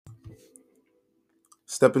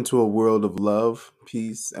Step into a world of love,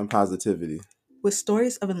 peace, and positivity. with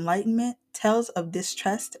stories of enlightenment, tales of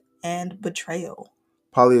distrust, and betrayal.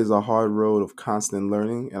 Poly is a hard road of constant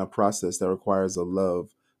learning and a process that requires a love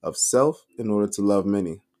of self in order to love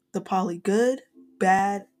many. The poly good,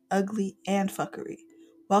 bad, ugly, and fuckery.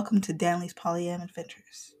 Welcome to Danley's Polyam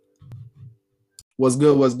Adventures. What's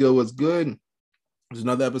good? What's good? What's good? There's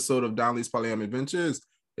another episode of Downley's Polyam Adventures.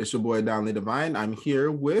 It's your boy Downley Divine. I'm here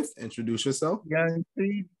with, introduce yourself. Young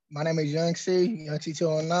C. My name is Young C. Young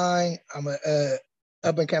C209. I'm a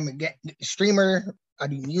up and coming streamer. I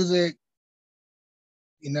do music.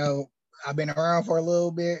 You know, I've been around for a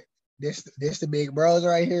little bit. This the big bros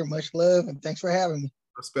right here. Much love and thanks for having me.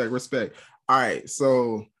 Respect. All right,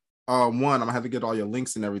 so one, I'm gonna have to get all your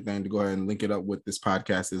links and everything to go ahead and link it up with this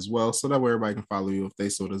podcast as well, so that way everybody can follow you if they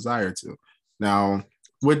so desire to. Now,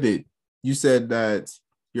 with it, you said that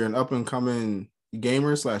you're an up and coming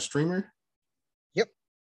gamer / streamer. Yep.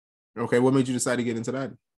 Okay, what made you decide to get into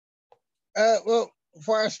that? Well, as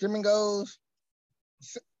far as streaming goes,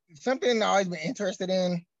 something I've always been interested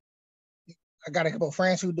in. I got a couple of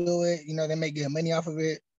friends who do it. You know, they make good money off of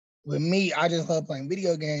it. With me, I just love playing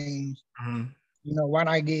video games. Mm-hmm. You know, why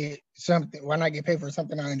not get something? Why not get paid for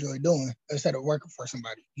something I enjoy doing instead of working for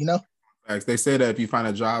somebody? You know. They say that if you find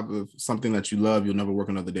a job of something that you love, you'll never work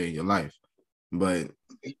another day in your life. But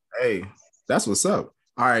hey, that's what's up.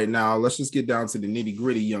 All right, now let's just get down to the nitty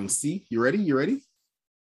gritty. Young C, you ready?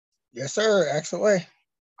 Yes, sir. Ask away.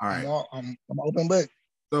 All right. I'm an open book.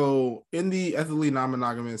 So, in the ethically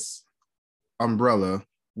non-monogamous umbrella,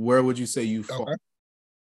 where would you say you fall? Okay.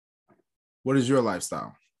 What is your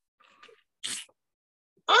lifestyle?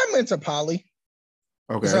 I'm into poly.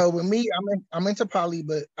 Okay. So with me, I'm into poly,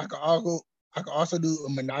 but I could also do a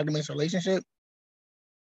monogamous relationship.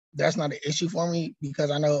 That's not an issue for me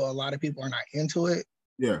because I know a lot of people are not into it.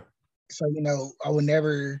 Yeah. So, you know, I would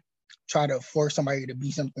never try to force somebody to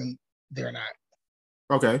be something they're not.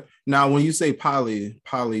 Okay. Now, when you say poly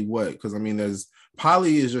what? Because I mean, there's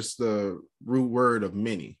poly is just the root word of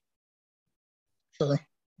many. Sure.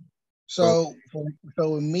 So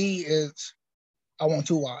with me, it's I want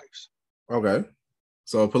 2 wives. Okay.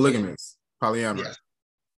 So polygamous, polyamorous. Yes.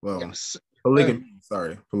 Well, yes. polygamy.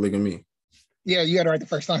 Sorry, polygamy. Yeah, you got it right the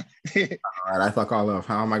first time. All right, I fuck all up.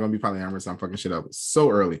 How am I gonna be polyamorous? I'm fucking shit up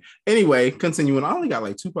so early. Anyway, continuing. I only got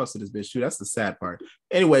like 2 puffs to this bitch too. That's the sad part.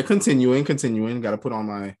 Anyway, continuing. Got to put on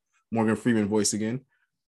my Morgan Freeman voice again.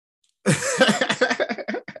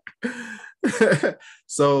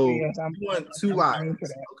 So yes, you want 2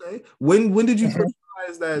 wives. Okay. When did you first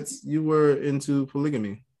realize that you were into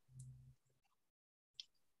polygamy?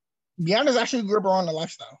 Be honest, I actually grew up around the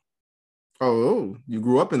lifestyle. Oh, you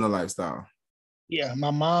grew up in the lifestyle. Yeah,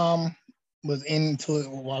 my mom was into it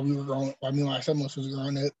while me and my siblings was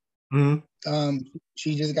growing up. Mm-hmm.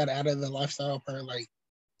 She just got out of the lifestyle probably like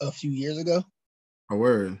a few years ago. A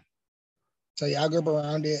word. So yeah, I grew up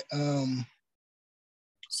around it. And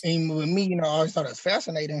with me, you know, I always thought it was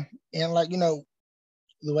fascinating. And like, you know,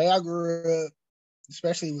 the way I grew up,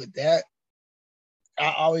 especially with that,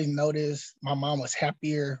 I always noticed my mom was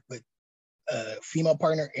happier with a female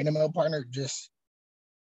partner and a male partner, just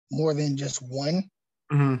more than just one.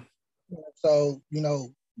 Mm-hmm. So, you know,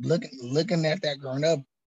 looking at that growing up,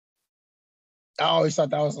 I always thought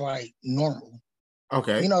that was like normal.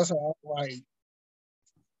 Okay. You know, so I was like,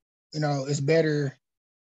 you know, it's better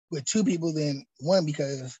with 2 people than one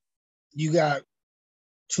because you got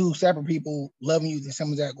 2 separate people loving you the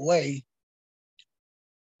same exact way.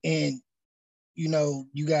 And, you know,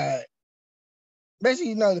 you got basically,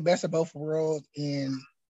 you know, the best of both worlds. And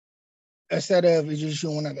instead of it's just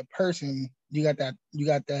you and another person, you got that,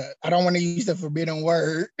 I don't want to use the forbidden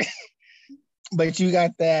word, but you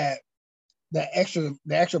got that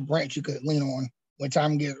extra branch you could lean on when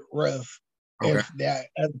time gets rough. Okay. If that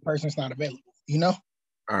other person's not available, you know?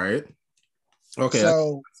 All right. Okay.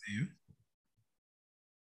 So,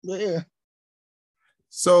 yeah.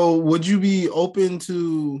 So would you be open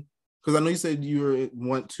to, because I know you said you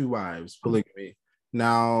want 2 wives, polygamy.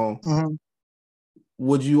 Now,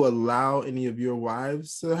 would you allow any of your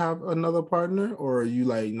wives to have another partner, or are you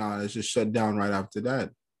like, nah, it's just shut down right after that?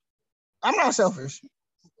 I'm not selfish.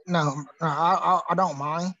 No, I don't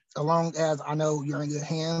mind as long as I know you're in good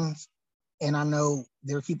hands and I know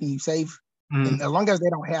they're keeping you safe. And as long as they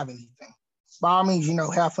don't have anything. By all means, you know,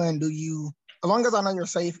 have fun, as long as I know you're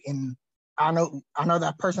safe and I know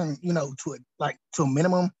that person, you know, to a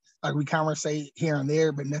minimum, like we conversate here and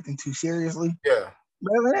there, but nothing too seriously. Yeah.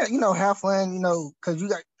 But you know, have fun, you know,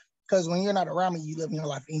 because when you're not around me, you live your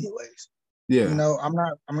life anyways. Yeah. You know, I'm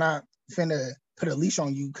not finna put a leash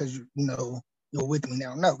on you because you know you're with me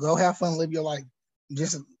now. No, go have fun, live your life.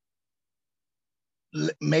 just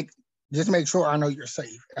make sure I know you're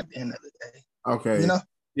safe at the end of the day. Okay. You know?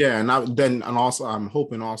 Yeah, and also I'm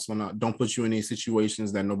hoping also not don't put you in any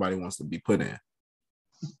situations that nobody wants to be put in.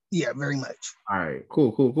 Yeah, very much. All right,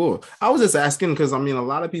 cool. I was just asking because I mean, a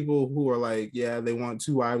lot of people who are like, yeah, they want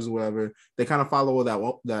 2 wives or whatever, they kind of follow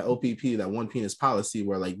that OPP, that one penis policy,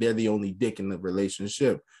 where like they're the only dick in the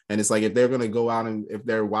relationship, and it's like if they're gonna go out and if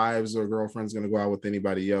their wives or girlfriends gonna go out with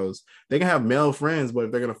anybody else, they can have male friends, but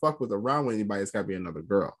if they're gonna fuck with around with anybody, it's gotta be another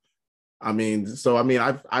girl. I mean,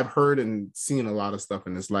 I've heard and seen a lot of stuff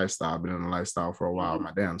in this lifestyle. I've been in the lifestyle for a while,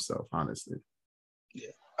 my damn self, honestly.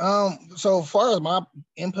 Yeah. So far as my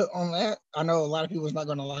input on that, I know a lot of people is not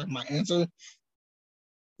going to like my answer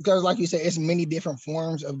because, like you said, it's many different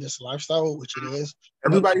forms of this lifestyle, which it is.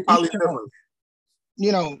 Everybody probably different.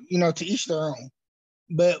 You know, to each their own.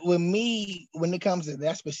 But with me, when it comes to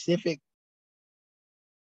that specific,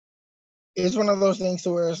 it's one of those things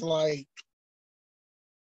to where it's like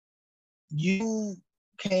you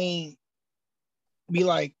can't be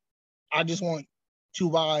like, I just want 2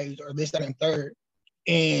 wives or this, that, and third,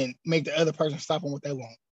 and make the other person stop on what they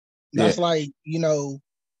want. That's like, you know,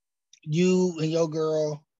 you and your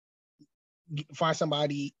girl find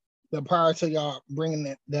somebody, but prior to y'all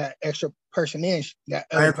bringing that extra person in, that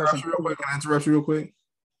other person. Can I interrupt you real quick?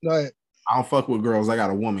 Go ahead. I don't fuck with girls. I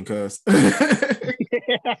got a woman, cuz. All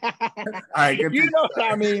right, you know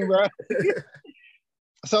what I mean, bro.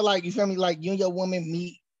 So, like, you feel me? Like, you and your woman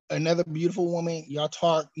meet another beautiful woman, y'all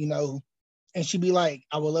talk, you know, and she be like,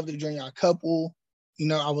 I would love to join y'all couple. You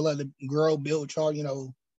know, I would love to grow, build y'all, you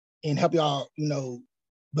know, and help y'all, you know,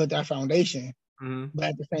 build that foundation. Mm-hmm. But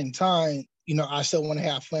at the same time, you know, I still want to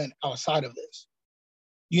have fun outside of this.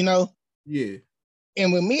 You know? Yeah.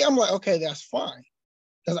 And with me, I'm like, okay, that's fine.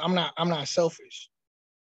 Because I'm not selfish.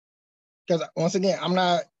 Because once again, I'm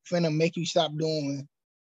not finna make you stop doing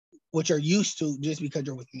what you're used to just because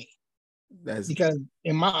you're with me. Because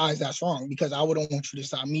in my eyes, that's wrong. Because I wouldn't want you to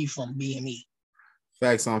stop me from being me.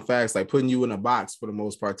 Facts on facts, like putting you in a box for the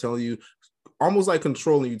most part, telling you, almost like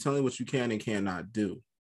controlling you, telling you what you can and cannot do.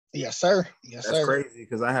 Yes, sir. Yes, That's sir. crazy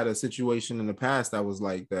because I had a situation in the past that was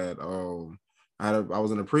like that. I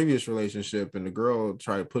was in a previous relationship and the girl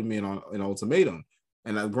tried to put me in on an ultimatum.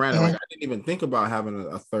 And granted, like I didn't even think about having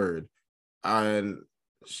a third. And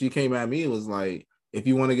she came at me, it was like, if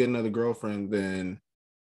you want to get another girlfriend, then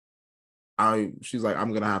she's like,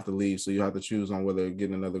 I'm gonna have to leave. So you have to choose on whether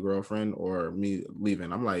getting another girlfriend or me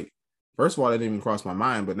leaving. I'm like, first of all, that didn't even cross my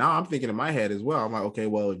mind. But now I'm thinking in my head as well. I'm like, okay,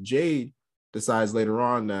 well, if Jade decides later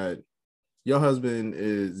on that your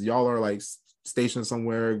husband y'all are like stationed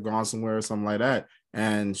somewhere, gone somewhere, or something like that,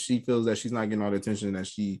 and she feels that she's not getting all the attention that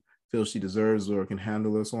she feels she deserves or can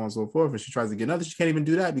handle, or so on and so forth, and she tries to get another, she can't even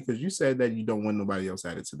do that because you said that you don't want nobody else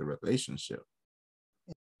added to the relationship.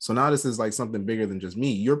 So now this is like something bigger than just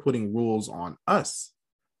me. You're putting rules on us,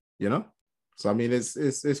 you know? So I mean,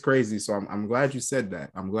 it's crazy. So I'm glad you said that.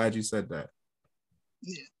 I'm glad you said that.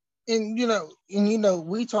 Yeah. And you know,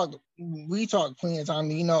 we talk plenty of time.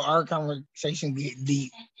 You know, our conversation get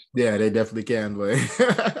deep. Yeah, they definitely can, but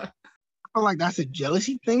I feel like that's a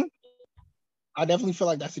jealousy thing. I definitely feel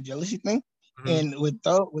like that's a jealousy thing. Mm-hmm. And with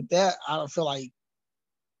that, I don't feel like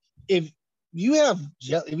if you have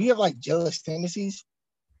like jealous tendencies,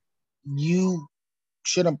 you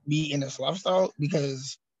shouldn't be in this lifestyle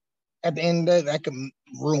because at the end of the day, that can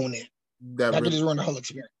ruin it. That could just ruin the whole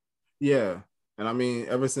experience. Yeah. And I mean,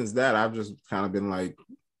 ever since that, I've just kind of been like,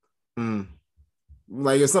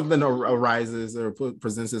 like if something arises or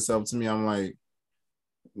presents itself to me, I'm like,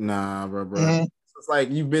 nah, bro. Mm-hmm. It's like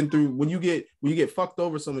you've been through when you get fucked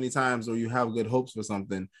over so many times, or you have good hopes for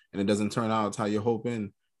something and it doesn't turn out how you're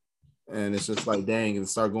hoping, and it's just like, dang, and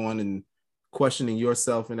start going and questioning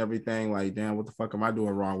yourself and everything. Like, damn, what the fuck am I doing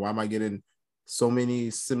wrong? Why am I getting so many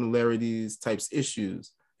similarities types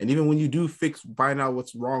issues? And even when you do find out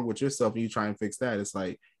what's wrong with yourself and you try and fix that, it's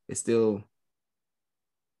like it still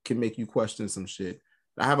can make you question some shit.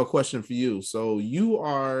 I have a question for you. So you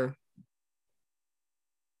are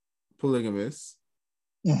polygamous,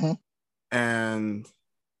 mm-hmm. and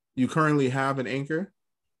you currently have an anchor?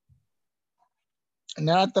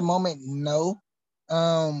 Not at the moment, no.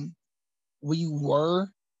 We were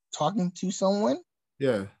talking to someone.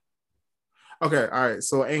 Yeah. Okay, all right.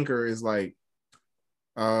 So anchor is like,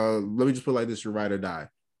 let me just put it like this: you ride or die.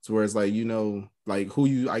 So where it's like, you know, like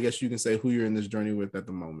I guess you can say who you're in this journey with at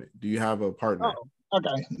the moment. Do you have a partner? Oh,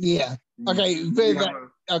 okay. Yeah. Okay. Okay.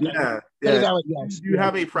 Yeah. You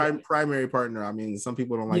have a primary partner. I mean, some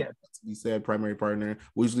people don't like to be said primary partner.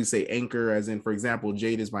 We usually say anchor, as in, for example,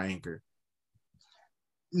 Jade is my anchor.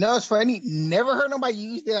 No, it's funny. Never heard nobody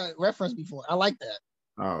use that reference before. I like that.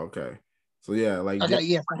 Oh, okay. So yeah, like okay,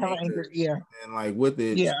 yes, I have an anchor. Yeah, and like with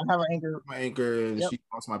it, yeah, I have an anchor. My anchor, and yep. she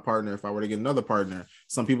calls my partner. If I were to get another partner,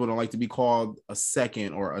 some people don't like to be called a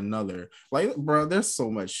second or another. Like, bro, there's so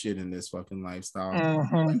much shit in this fucking lifestyle.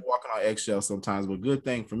 Mm-hmm. Like walking on eggshells sometimes, but good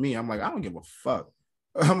thing for me, I'm like, I don't give a fuck.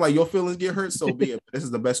 I'm like, your feelings get hurt, so be it. This is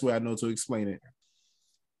the best way I know to explain it.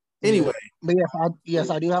 Anyway, but yes,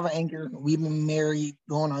 I do have an anchor. We've been married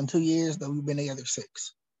going on 2 years, though we've been together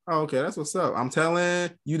 6. Oh, okay, that's what's up. I'm telling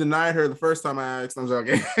you, denied her the first time I asked. I'm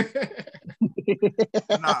joking.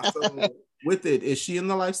 Nah, so with it, is she in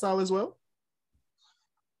the lifestyle as well?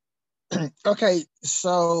 Okay,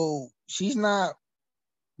 so she's not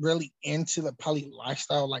really into the poly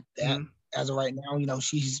lifestyle like that as of right now. You know,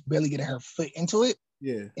 she's barely getting her foot into it.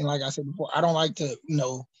 Yeah. And like I said before, I don't like to,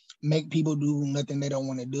 make people do nothing they don't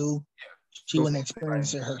want to do. Yeah. She wouldn't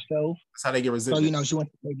experience it herself. That's how they get resentment. So, she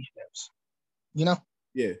went to baby steps.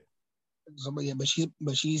 Yeah. So,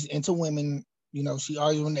 but she's into women. She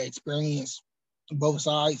always wanted to experience both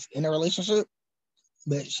sides in a relationship,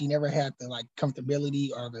 but she never had the comfortability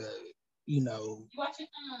or the,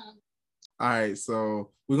 All right,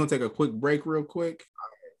 so we're gonna take a quick break real quick.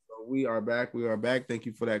 So we are back. Thank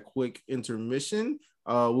you for that quick intermission.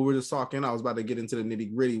 We were just talking. I was about to get into the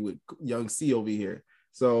nitty-gritty with young C over here.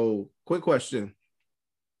 So quick question.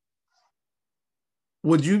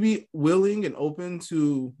 Would you be willing and open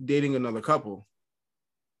to dating another couple?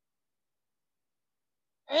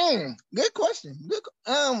 Good question.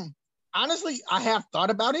 Honestly, I have thought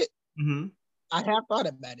about it.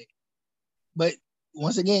 But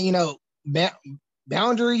once again,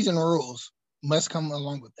 boundaries and rules must come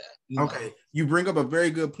along with that. Okay. You bring up a very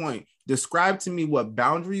good point. Describe to me what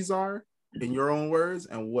boundaries are in your own words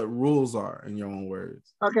and what rules are in your own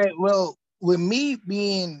words. Okay. Well, with me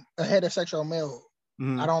being a heterosexual male,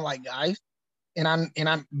 I don't like guys. And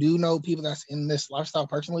I do know people that's in this lifestyle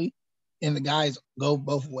personally, and the guys go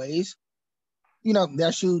both ways.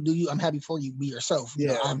 That's you. Do you? I'm happy for you. Be yourself.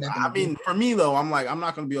 Yeah. For me though, I'm like, I'm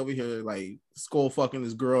not gonna be over here like skull fucking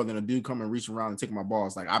this girl, and then a dude come and reach around and take my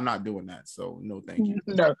balls. Like, I'm not doing that. So no, thank you.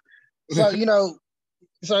 No.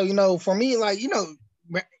 So for me,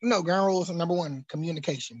 ground rules are number one,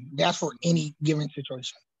 communication. That's for any given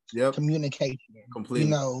situation. Yep. Communication.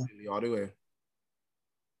 Completely. All the way.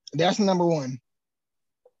 That's number one.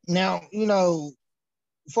 Now, as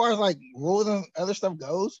far as rules and other stuff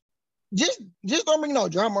goes, just don't bring no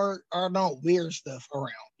drama or no weird stuff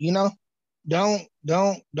around. Don't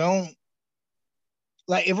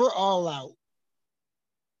if we're all out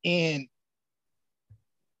and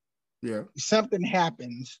something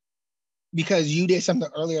happens because you did something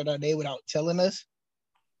earlier that day without telling us.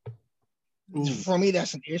 For me,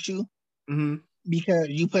 that's an issue because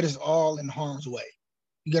you put us all in harm's way.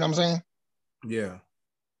 You get what I'm saying? Yeah.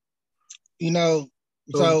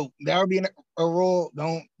 So that would be a rule.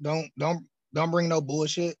 Don't bring no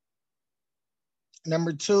bullshit.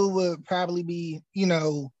 Number 2 would probably be,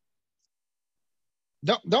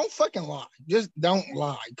 don't fucking lie. Just don't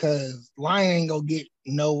lie, because lying ain't gonna get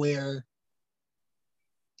nowhere.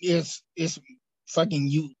 It's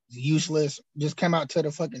fucking useless. Just come out to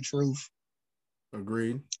the fucking truth.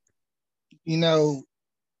 Agreed.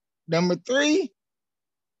 Number 3,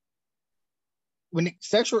 when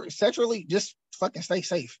sexually, just fucking stay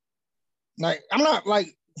safe.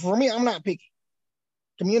 For me, I'm not picky.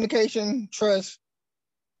 Communication, trust,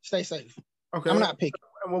 stay safe. Okay. I'm not picky.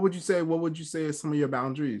 What would you say? What would you say is some of your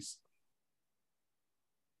boundaries?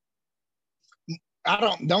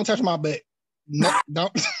 Don't touch my butt. No,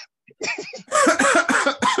 don't.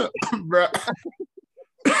 Bro.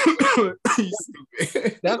 That's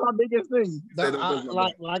my biggest thing. Like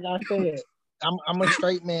I said, I'm a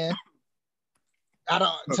straight man. I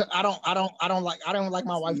don't like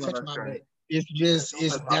my wife touching my butt.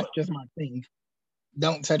 That's just my thing.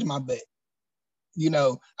 Don't touch my butt. I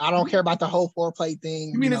don't care about the whole foreplay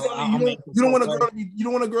thing. You don't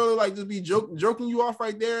want a girl to just be joking you off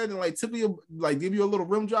right there and tip you, give you a little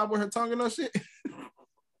rim job with her tongue and that shit.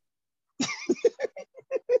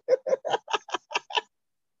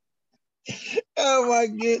 Oh my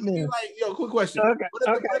goodness! Quick question. Okay.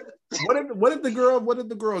 What if the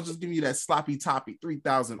girl just give you that sloppy toppy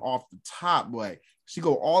 3,000 off the top, boy? She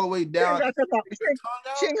go all the way down. She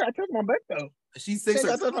ain't got to touch my butt though. She sticks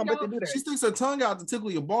her tongue out to tickle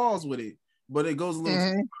your balls with it, but it goes a little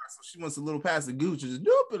too far, so she wants a little past the gooch and just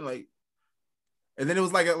doop and then it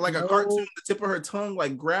was like a cartoon. The tip of her tongue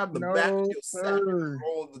grabbed the back of your sack and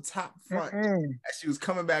rolled the top front as she was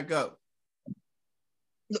coming back up.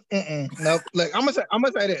 Nope. Look, I'm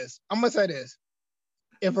gonna say this.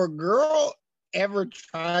 If a girl ever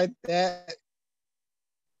tried that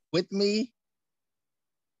with me,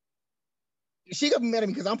 she gonna be mad at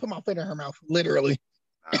me because I'm putting my foot in her mouth, literally.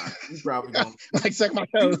 You probably gonna like suck my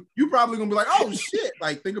toes. You probably gonna be like, oh shit!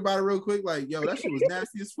 Like think about it real quick. Like yo, that shit was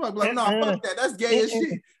nasty as fuck. Like no, fuck that. That's gay as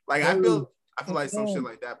shit. Like I feel like some shit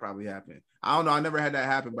like that probably happened. I don't know. I never had that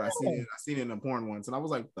happen, but I seen it in a porn once, and I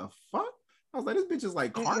was like, the fuck. I was like, this bitch is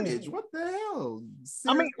like carnage. What the hell?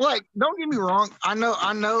 I mean, like, don't get me wrong. I know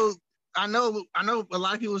a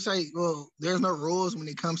lot of people say, well, there's no rules when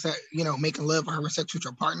it comes to, making love or having sex with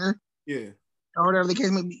your partner. Yeah. Or whatever the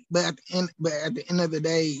case may be. But at the end of the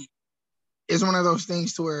day, it's one of those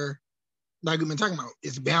things to where, like we've been talking about,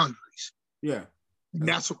 it's boundaries. Yeah.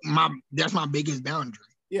 That's my biggest boundary.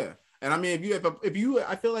 Yeah. And I mean,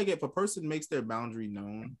 I feel like if a person makes their boundary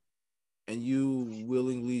known and you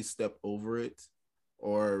willingly step over it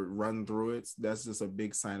or run through it, that's just a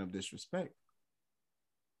big sign of disrespect.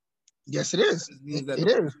 Yes, it is. It means that the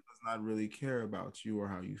person does not really care about you or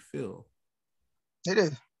how you feel. It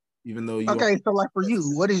is. Even though you so like for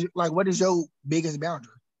you, what is your biggest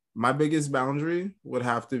boundary? My biggest boundary would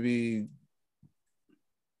have to be,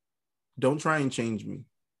 don't try and change me.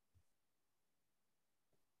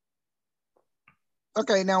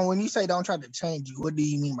 Okay, now when you say don't try to change you, what do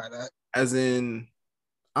you mean by that? As in,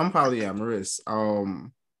 I'm polyamorous.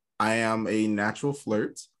 I am a natural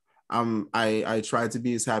flirt. I try to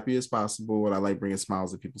be as happy as possible, and I like bringing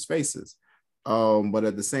smiles to people's faces. But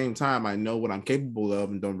at the same time, I know what I'm capable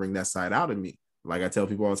of and don't bring that side out of me. Like I tell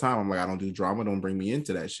people all the time, I'm like, I don't do drama. Don't bring me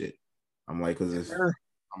into that shit. I'm like, because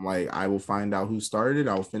I'm like, I will find out who started it.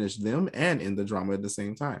 I will finish them and end the drama at the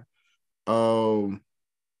same time.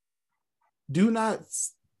 Do not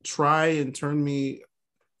try and turn me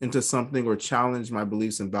into something or challenge my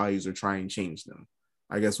beliefs and values or try and change them.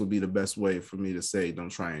 I guess would be the best way for me to say, don't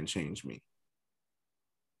try and change me.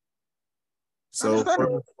 So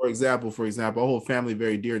for example, a whole family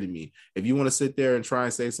very dear to me. If you want to sit there and try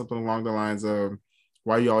and say something along the lines of,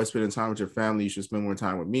 why are you always spending time with your family? You should spend more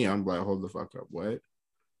time with me. I'm like, hold the fuck up. What?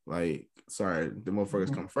 Like, sorry, the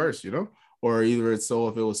motherfuckers come first, Or either it's so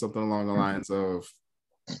if it was something along the lines of,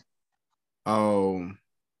 I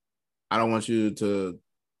don't want you to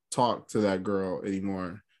talk to that girl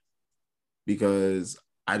anymore because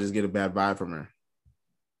I just get a bad vibe from her.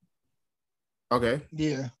 Okay.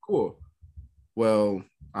 Yeah. Cool. Well,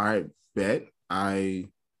 all right, bet. Can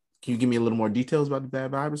you give me a little more details about the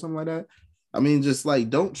bad vibe or something like that? I mean, just like,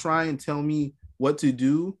 don't try and tell me what to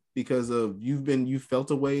do because of you felt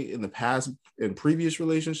a way in the past in previous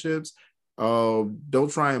relationships. Don't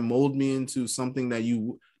try and mold me into something that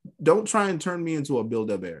don't try and turn me into a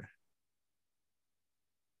Build-A-Bear.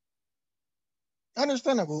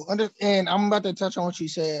 Understandable. And I'm about to touch on what you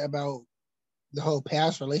said about the whole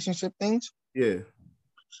past relationship things. Yeah.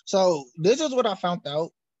 So this is what I found out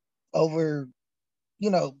over,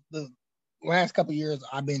 the last couple of years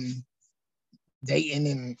I've been dating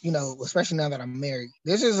and, especially now that I'm married.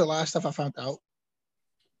 This is a lot of stuff I found out.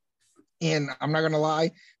 And I'm not going to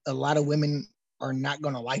lie, a lot of women are not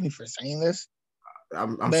going to like me for saying this.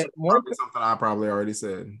 I'm sure probably something I probably already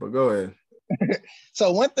said, but go ahead.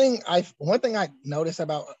 So one thing I noticed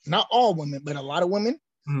about not all women, but a lot of women,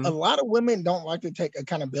 a lot of women don't like to take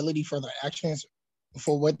accountability for their actions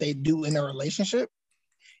for what they do in a relationship.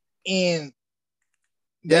 And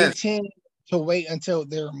they tend to wait until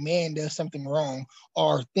their man does something wrong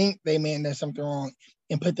or think their man does something wrong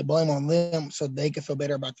and put the blame on them so they can feel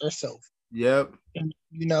better about themselves. Yep. And,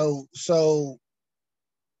 so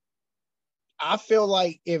I feel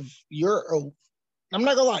like if I'm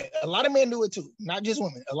not gonna lie, a lot of men do it too, not just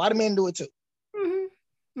women. A lot of men do it too.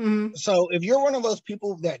 Mm-hmm. Mm-hmm. So if you're one of those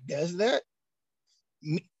people that does that,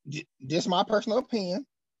 this is my personal opinion,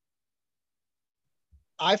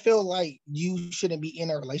 I feel like you shouldn't be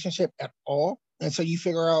in a relationship at all until you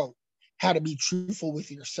figure out how to be truthful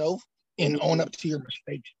with yourself and own up to your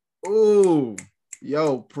mistakes. Oh,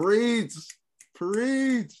 yo, preach.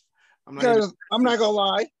 I'm not gonna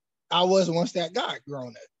lie, I was once that guy growing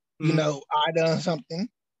up. Mm-hmm. I done something.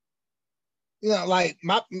 Like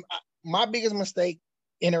my biggest mistake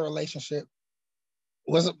in a relationship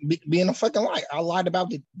was being a fucking liar. I lied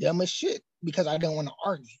about the dumbest shit because I didn't want to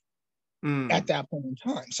argue at that point in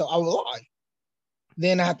time. So I would lie.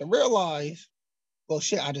 Then I have to realize, well,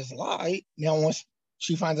 shit, I just lied. Now once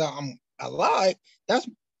she finds out I lied, that's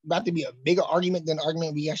about to be a bigger argument than the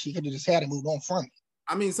argument we actually could have just had and moved on from it.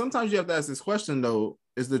 I mean, sometimes you have to ask this question though: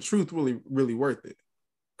 is the truth really, really worth it?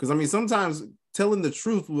 Because I mean, sometimes telling the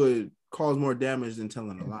truth would cause more damage than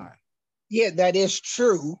telling a lie. Yeah, that is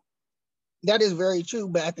true. That is very true.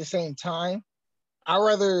 But at the same time, I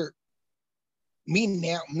rather me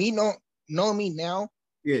knowing me now,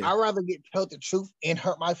 I'd rather get told the truth and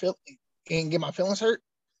hurt my feel and get my feelings hurt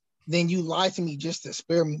than you lie to me just to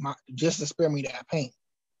spare me that pain.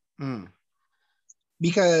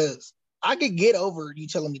 Because I could get over you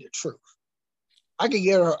telling me the truth. I could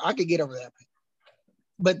get over that pain.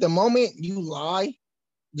 But the moment you lie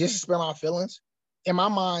just to spare my feelings, in my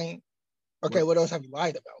mind, okay, what else have you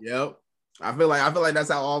lied about? Yep. I feel like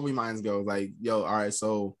that's how all we minds go. Like, yo, all right,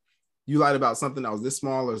 so you lied about something that was this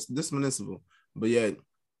small or this municipal, but yet,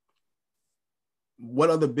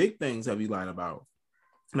 what other big things have you lied about?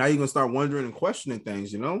 Now you're gonna start wondering and questioning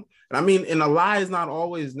things, you know? And I mean, and a lie is not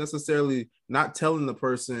always necessarily not telling the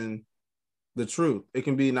person the truth. It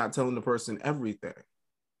can be not telling the person everything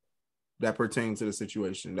that pertains to the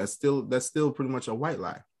situation. That's still pretty much a white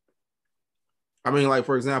lie. I mean, like,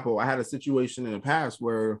 for example, I had a situation in the past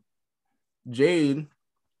where Jade,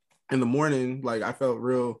 in the morning, like, I felt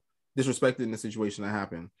real disrespected in the situation that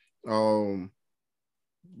happened. The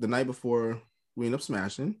night before, we ended up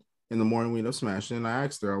smashing. In the morning, we ended up smashing. And I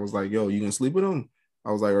asked her, I was like, yo, you gonna sleep with him?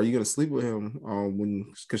 I was like, are you gonna sleep with him?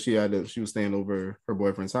 Because she was staying over her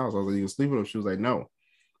boyfriend's house. I was like, you gonna sleep with him? She was like, no.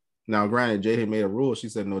 Now, granted, Jade had made a rule. She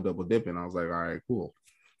said no double dipping. I was like, all right, cool.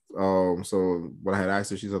 So what I had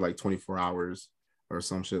asked her, she said like 24 hours or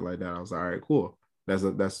some shit like that. I was like, all right, cool.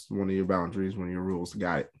 That's one of your boundaries, one of your rules.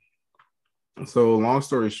 Got it. So long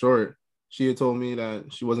story short, she had told me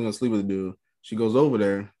that she wasn't gonna sleep with the dude. She goes over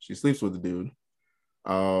there, she sleeps with the dude.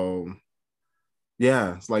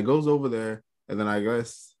 Yeah, it's like goes over there, and then I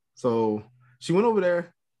guess so she went over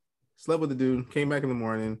there, slept with the dude, came back in the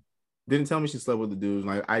morning, didn't tell me she slept with the dude.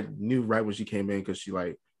 Like, I knew right when she came in because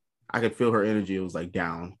I could feel her energy. It was like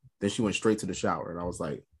down. Then she went straight to the shower, and I was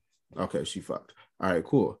like, okay, she fucked. All right,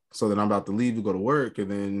 cool. So then I'm about to leave to go to work,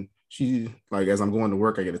 and then she, like, as I'm going to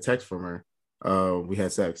work, I get a text from her. We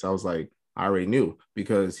had sex. I was like, I already knew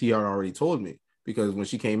because he had already told me. Because when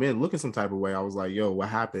she came in looking some type of way, I was like, yo, what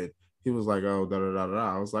happened? He was like, oh, da da da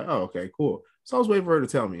da. I was like, oh, okay, cool. So I was waiting for her to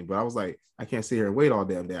tell me, but I was like, I can't sit here and wait all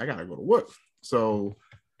damn day. I gotta go to work. So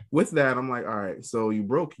with that, I'm like, all right, so you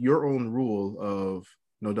broke your own rule of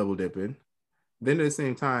no double dipping. Then at the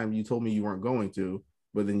same time, you told me you weren't going to,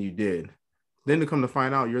 but then you did. Then to come to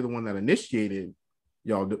find out, you're the one that initiated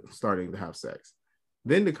y'all starting to have sex.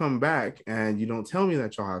 Then to come back and you don't tell me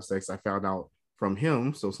that y'all have sex, I found out from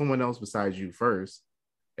him, so someone else besides you first,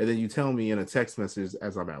 and then you tell me in a text message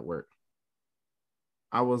as I'm at work.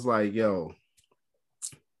 I was like, yo,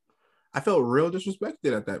 I felt real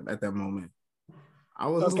disrespected at that moment. I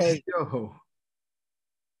was okay. Like, yo,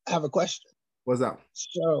 I have a question. What's up?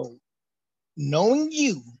 So, knowing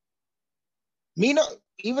you,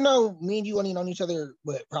 even though me and you only known each other,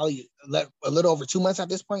 but probably a little over 2 months at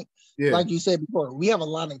this point, like you said before, we have a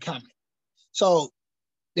lot in common. So,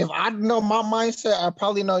 if I know my mindset, I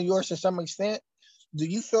probably know yours to some extent. Do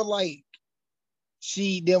you feel like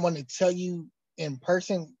she didn't want to tell you in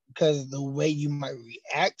person because the way you might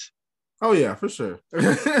react? Oh yeah, for sure.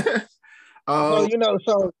 So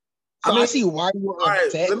I see why you were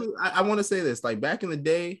upset. I want to say this. Like, back in the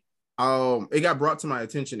day, it got brought to my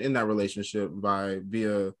attention in that relationship via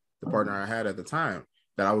the partner I had at the time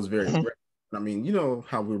that I was very aggressive. I mean, you know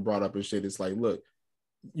how we were brought up and shit. It's like, look,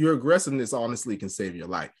 your aggressiveness honestly can save your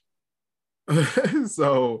life.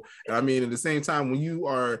 So, I mean, at the same time, when you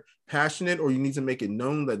are passionate or you need to make it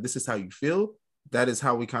known that this is how you feel, that is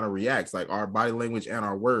how we kind of react. Like, our body language and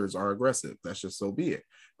our words are aggressive. That's just so be it.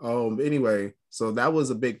 Anyway, so that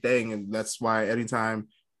was a big thing. And that's why anytime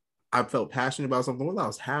I felt passionate about something, whether I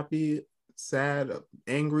was happy, sad,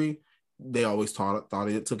 angry, they always thought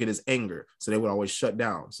it took it as anger. So they would always shut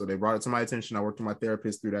down. So they brought it to my attention. I worked with my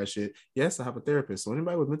therapist through that shit. Yes, I have a therapist. So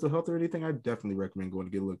anybody with mental health or anything, I definitely recommend going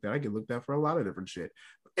to get looked at. I get looked at for a lot of different shit.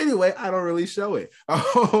 But anyway, I don't really show it.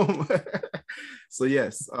 So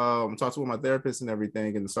yes, talked to my therapist and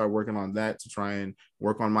everything and start working on that to try and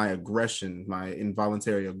work on my aggression, my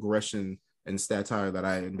involuntary aggression and satire that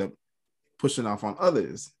I end up pushing off on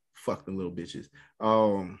others. Fuck them little bitches.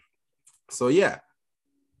 So yeah.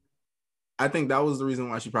 I think that was the reason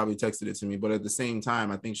why she probably texted it to me. But at the same time,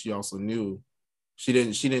 I think she also knew she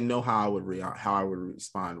didn't know how I would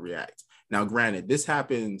react. Now, granted, this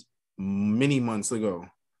happened many months ago,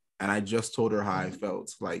 and I just told her how I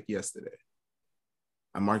felt like yesterday.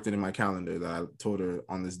 I marked it in my calendar that I told her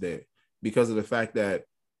on this day because of the fact that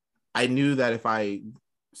I knew that if I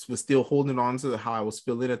was still holding on to how I was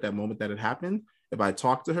feeling at that moment that it happened, if I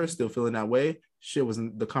talked to her still feeling that way,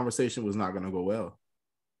 the conversation was not going to go well.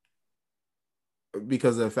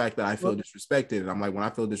 Because of the fact that I feel disrespected. And I'm like, when I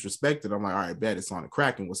feel disrespected, I'm like, all right, bet it's on the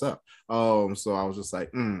crack and what's up? So I was just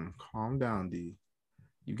like, calm down, D.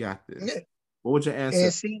 You got this. Yeah. What would your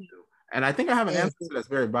answer? And I think I have an answer that's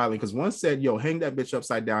very violent because one said, yo, hang that bitch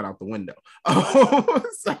upside down out the window. And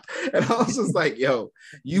I was just like, yo,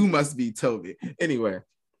 you must be Toby. Anyway,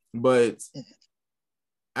 but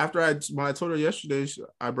after when I told her yesterday,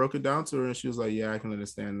 I broke it down to her and she was like, yeah, I can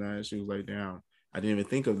understand that. She was like, damn, I didn't even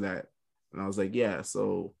think of that. And I was like, yeah.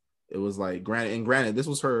 So it was like, granted, this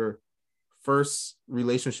was her first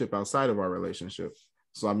relationship outside of our relationship.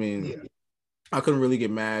 So, I mean, I couldn't really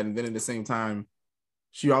get mad. And then at the same time,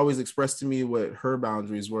 she always expressed to me what her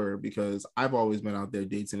boundaries were because I've always been out there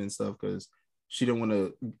dating and stuff because she didn't want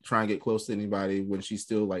to try and get close to anybody when she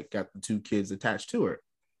still like got the 2 kids attached to her.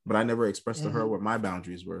 But I never expressed to her what my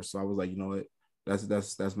boundaries were. So I was like, you know what?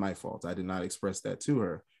 That's my fault. I did not express that to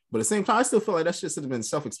her. But at the same time, I still feel like that shit should have been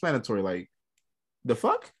self-explanatory. Like, the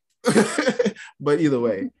fuck? But either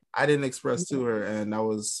way, I didn't express to her, and that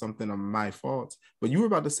was something of my fault. But you were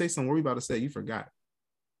about to say something. What were you about to say? You forgot.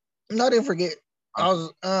 No, I didn't forget. I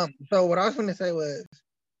was so what I was going to say was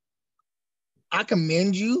I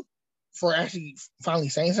commend you for actually finally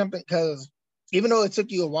saying something because even though it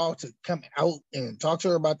took you a while to come out and talk to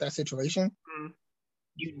her about that situation,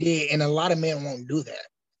 you did, and a lot of men won't do that.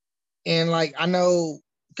 And like I know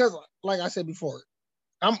because like I said before,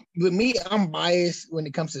 I'm biased when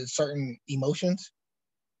it comes to certain emotions,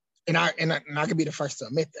 and I could be the first to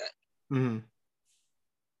admit that. Mm-hmm.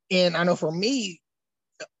 And I know for me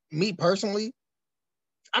personally,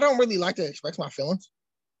 I don't really like to express my feelings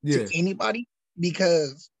to anybody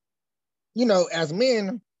because, you know, as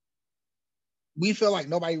men, we feel like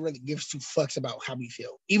nobody really gives 2 fucks about how we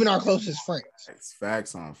feel, even our closest friends. It's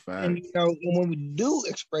facts on facts. And, you know, when we do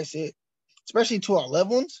express it, especially to our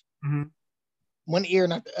loved ones, one ear,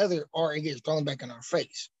 not the other, or it gets thrown back in our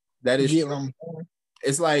face. That is true.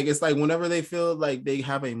 It's like whenever they feel like they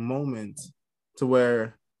have a moment to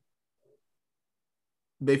where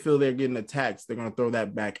they feel they're getting attacked, they're going to throw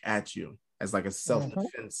that back at you as like a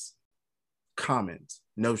self-defense comment,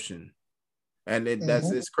 notion. And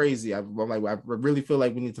it's crazy. I really feel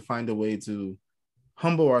like we need to find a way to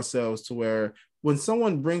humble ourselves to where when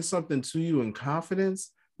someone brings something to you in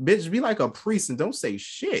confidence, bitch, be like a priest and don't say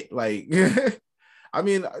shit. Like, I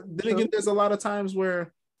mean, then again, there's a lot of times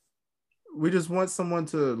where we just want someone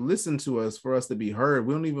to listen to us for us to be heard.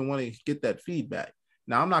 We don't even want to get that feedback.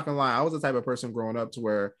 Now, I'm not gonna lie, I was the type of person growing up to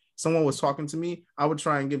where someone was talking to me, I would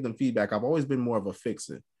try and give them feedback. I've always been more of a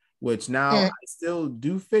fixer, which now I still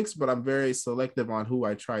do fix, but I'm very selective on who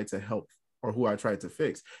I try to help or who I try to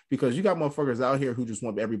fix, because you got motherfuckers out here who just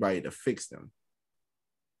want everybody to fix them.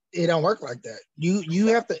 It don't work like that. You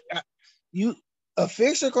have to, a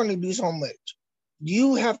fixer going to do so much.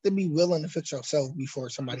 You have to be willing to fix yourself before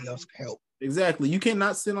somebody else can help. Exactly. You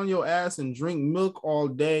cannot sit on your ass and drink milk all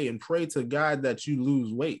day and pray to God that you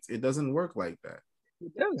lose weight. It doesn't work like that.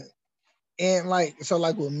 It doesn't. And like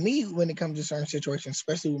with me, when it comes to certain situations,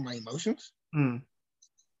 especially with my emotions,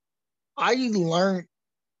 I learned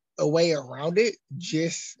a way around it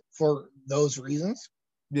just for those reasons.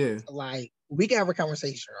 Yeah. Like we can have a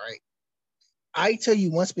conversation, right? I tell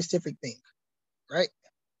you one specific thing, right?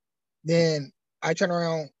 Then I turn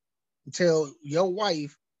around and tell your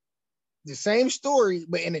wife the same story,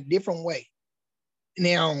 but in a different way.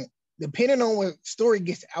 Now, depending on what story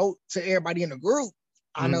gets out to everybody in the group,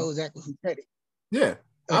 I know exactly who said it. Yeah.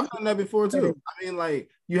 I've done that before too. I mean, like,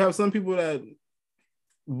 you have some people that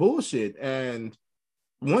bullshit, and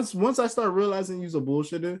once I start realizing you're a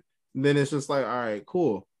bullshitter, then it's just like, all right,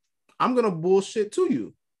 cool. I'm gonna bullshit to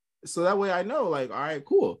you. So that way I know, like, all right,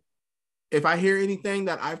 cool. If I hear anything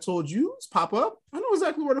that I've told you pop up, I know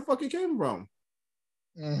exactly where the fuck it came from.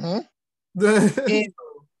 And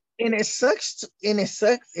it sucks.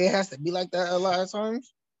 It has to be like that a lot of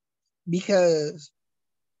times, because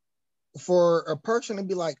for a person to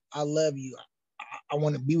be like, I love you, I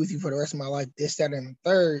want to be with you for the rest of my life, this, that, and the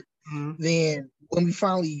third, then when we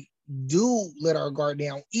finally do let our guard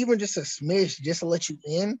down, even just a smidge, just to let you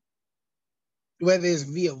in, whether it's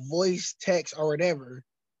via voice, text, or whatever,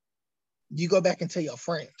 you go back and tell your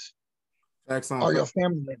friends or your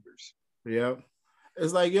family members. Yep.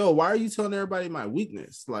 It's like, yo, why are you telling everybody my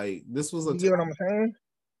weakness? Like, this was you get what I'm saying?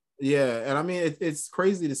 Yeah. And I mean, it's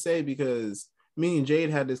crazy to say, because me and Jade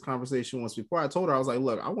had this conversation once before. I told her, I was like,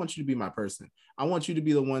 look, I want you to be my person. I want you to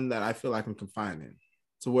be the one that I feel I can confide in.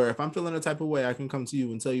 To where if I'm feeling a type of way, I can come to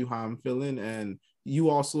you and tell you how I'm feeling. And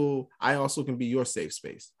I also can be your safe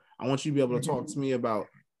space. I want you to be able to talk to me about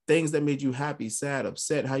things that made you happy, sad,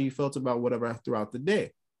 upset, how you felt about whatever throughout the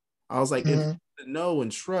day. I was like, if you know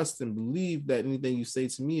and trust and believe that anything you say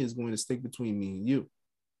to me is going to stick between me and you.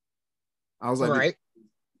 I was like, right.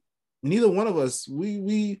 Neither one of us,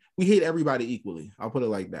 we hate everybody equally. I'll put it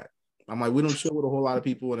like that. I'm like, we don't chill with a whole lot of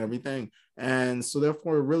people and everything. And so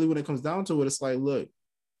therefore, really, when it comes down to it, it's like, look,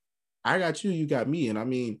 I got you, you got me. And I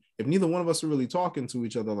mean, if neither one of us are really talking to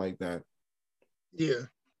each other like that, yeah,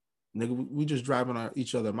 nigga, we just driving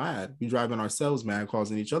each other mad. We driving ourselves mad,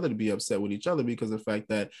 causing each other to be upset with each other because of the fact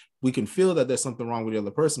that we can feel that there's something wrong with the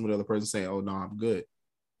other person, but the other person saying, oh, no, I'm good.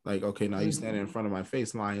 Like, okay, now you standing in front of my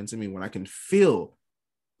face lying to me when I can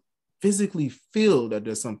physically feel that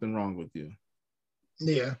there's something wrong with you.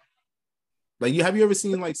 Yeah. Like, have you ever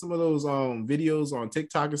seen like some of those videos on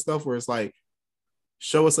TikTok and stuff where it's like,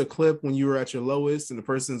 show us a clip when you were at your lowest and the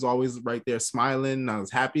person's always right there smiling and I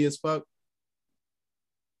was happy as fuck?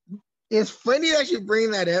 It's funny that you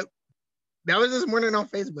bring that up. That was this morning on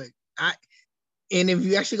Facebook. And if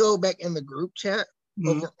you actually go back in the group chat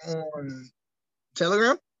over on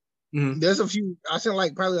Telegram, there's a few. I sent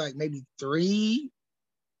like probably like maybe three,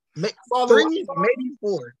 maybe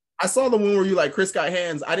four. I saw the one where you like Chris got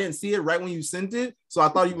hands. I didn't see it right when you sent it, so I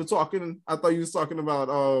thought you were talking. I thought you was talking about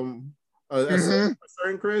a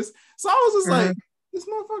certain Chris. So I was just like, this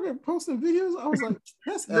motherfucker posting videos. I was like,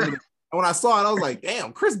 that's evident. And when I saw it, I was like,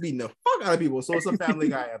 damn, Chris beating the fuck out of people. So it's a Family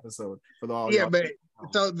Guy episode for the all. Yeah, but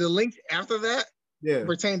so the link after that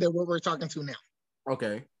pertain to what we're talking to now.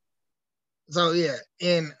 Okay. So yeah,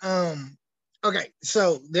 and okay,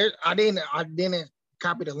 so there I didn't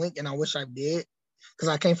copy the link, and I wish I did because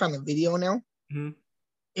I can't find the video now.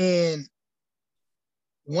 And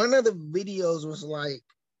one of the videos was like,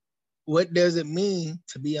 what does it mean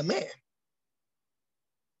to be a man?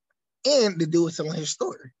 And the dude was telling his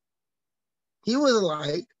story. He was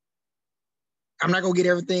like, I'm not gonna get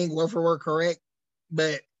everything word for word correct,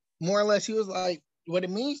 but more or less he was like, what it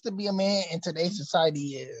means to be a man in today's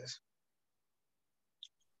society is,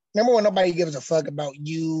 number one, nobody gives a fuck about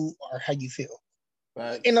you or how you feel.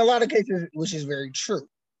 Right. In a lot of cases, which is very true.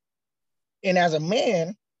 And as a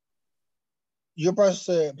man, you're supposed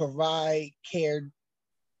to provide, care,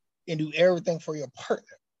 and do everything for your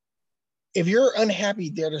partner. If you're unhappy,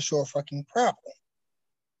 there's your fucking problem.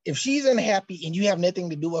 If she's unhappy and you have nothing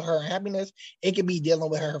to do with her happiness, it could be dealing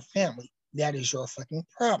with her family. That is your fucking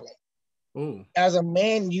problem. Ooh. As a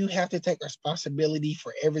man, you have to take responsibility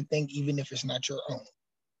for everything, even if it's not your own.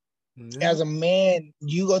 As a man,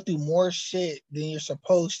 you go through more shit than you're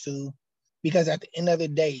supposed to, because at the end of the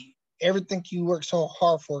day, everything you work so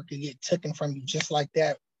hard for could get taken from you just like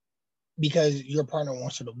that, because your partner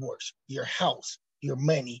wants a divorce, your house, your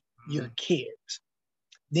money, your kids.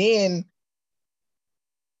 Then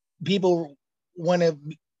people want to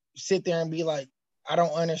sit there and be like, I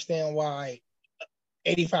don't understand why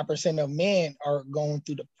 85% of men are going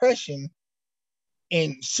through depression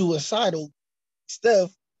and suicidal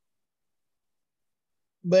stuff,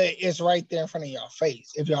 but it's right there in front of y'all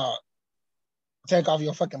face. If y'all take off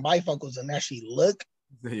your fucking bifocals and actually look,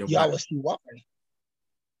 y'all will see why.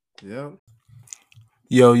 Yeah.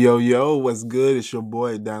 Yo, what's good? It's your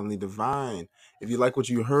boy, Danley Divine. If you like what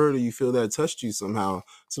you heard or you feel that it touched you somehow,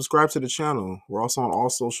 subscribe to the channel. We're also on all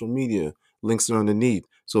social media. Links are underneath.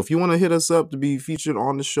 So if you want to hit us up to be featured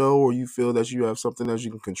on the show, or you feel that you have something that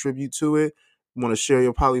you can contribute to it, want to share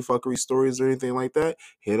your polyfuckery stories or anything like that,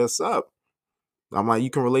 hit us up. I'm like, you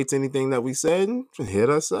can relate to anything that we said, hit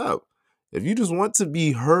us up. If you just want to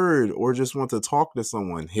be heard or just want to talk to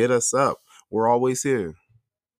someone, hit us up. We're always here.